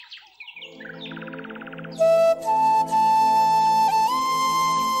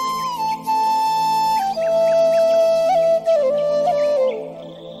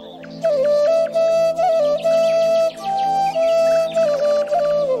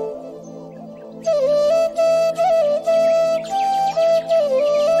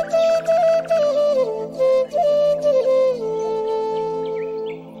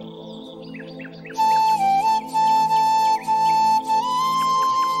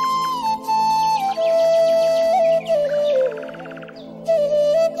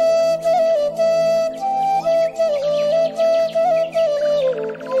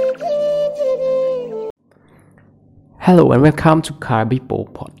Hello and welcome to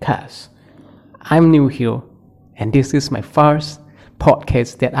Carbipo Podcast. I'm new here and this is my first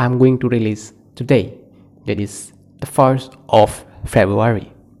podcast that I'm going to release today. That is the 1st of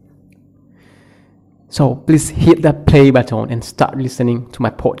February. So please hit the play button and start listening to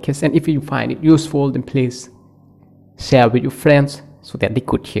my podcast. And if you find it useful, then please share with your friends so that they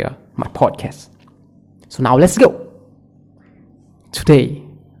could hear my podcast. So now let's go. Today,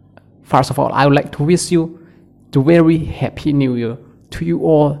 first of all, I would like to wish you a very happy new year to you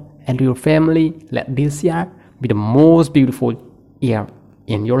all and to your family. Let this year be the most beautiful year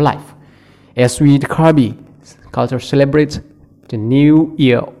in your life. As we, the Karbi culture, celebrates the new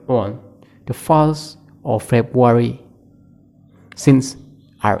year on the 1st of February, since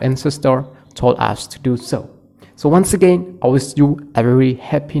our ancestor told us to do so. So once again, I wish you a very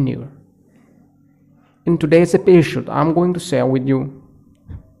happy new year. In today's episode, I'm going to share with you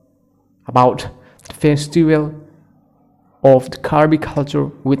about the festival of the Karbi culture,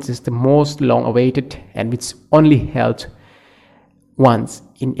 which is the most long-awaited and which only held once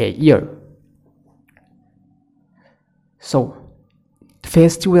in a year. So, the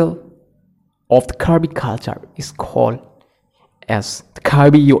festival of the Karbi culture is called as the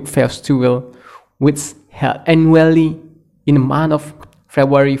Karbi Youth Festival, which is held annually in the month of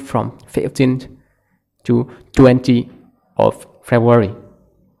February from 15th to 20th of February.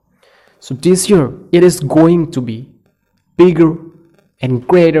 So this year, it is going to be bigger and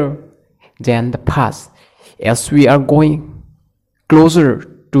greater than the past, as we are going closer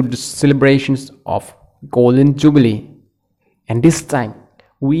to the celebrations of Golden Jubilee. And this time,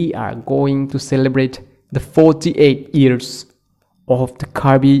 we are going to celebrate the 48 years of the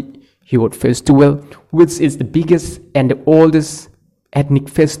Karbi Youth Festival, which is the biggest and the oldest ethnic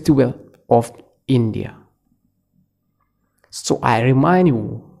festival of India. So I remind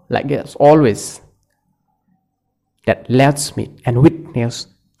you, like as always, that let's meet and witness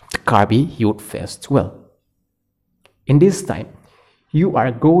the Karbi Youth Festival. In this time, you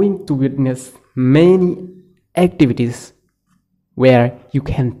are going to witness many activities where you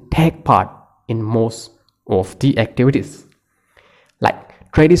can take part in most of the activities,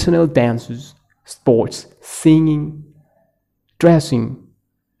 like traditional dances, sports, singing, dressing,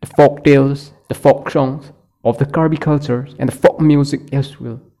 the folk tales, the folk songs of the Karbi culture, and the folk music as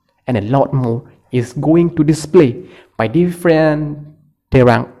well, and a lot more is going to display by different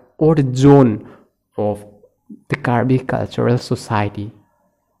terang or the zone of the Karbi Cultural Society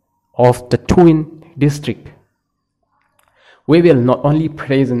of the Twin District. We will not only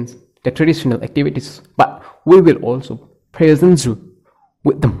present the traditional activities, but we will also present you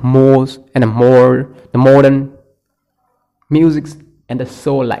with the modern music and the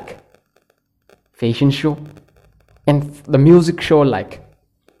show like fashion show and the music show like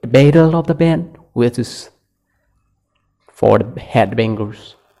the Battle of the Band, which is for the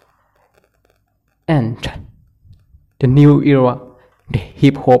headbangers, and the new era, the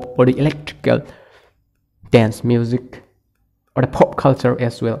hip hop or the electrical dance music or the pop culture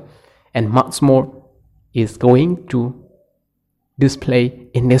as well, and much more is going to display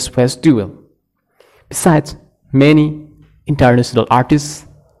in this festival. Besides, many international artists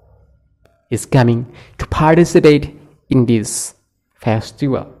is coming to participate in this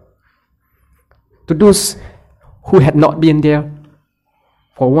festival. To those who had not been there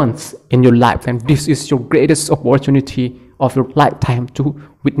for once in your lifetime, this is your greatest opportunity of your lifetime to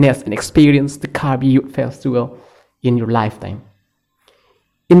witness and experience the Karbi Youth Festival in your lifetime.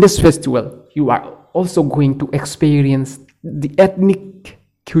 In this festival, you are also going to experience the ethnic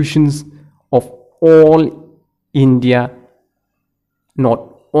cuisines of all India,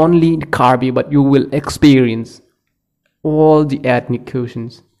 not only the Karbi, but you will experience all the ethnic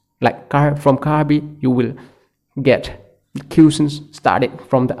cuisines. Like from Karbi, you will get the cuisines started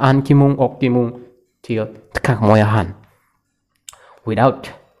from the Ankimung, Okimung till the Kakmoyahan.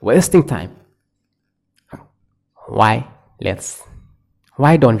 Without wasting time, why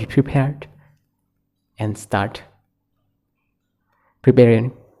don't we prepare and start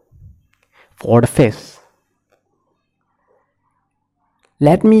preparing for the fest?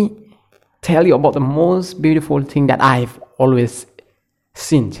 Let me tell you about the most beautiful thing that I've always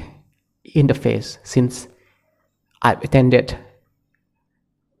seen in the face since I've attended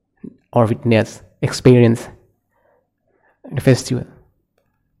or witnessed, experienced the festival.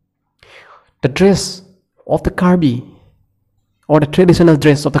 The dress of the Karbi, or the traditional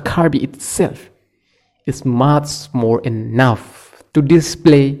dress of the Karbi itself, is much more enough to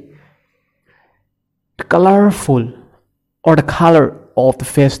display the colorful or the color of the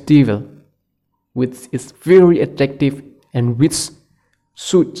festival, which is very attractive and which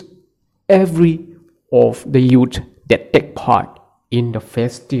suits every of the youth that take part in the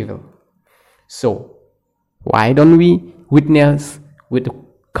festival. So why don't we witness with the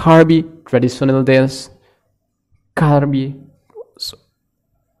Karbi traditional dance?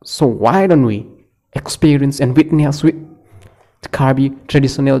 So why don't we experience and witness with the Karbi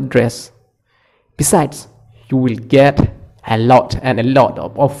traditional dress? Besides, you will get a lot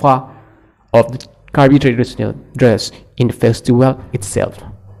of offer of the Karbi traditional dress in the festival itself.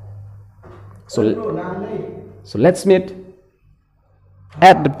 So let's meet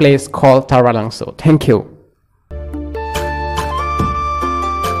at the place called Tawarangso. Thank you.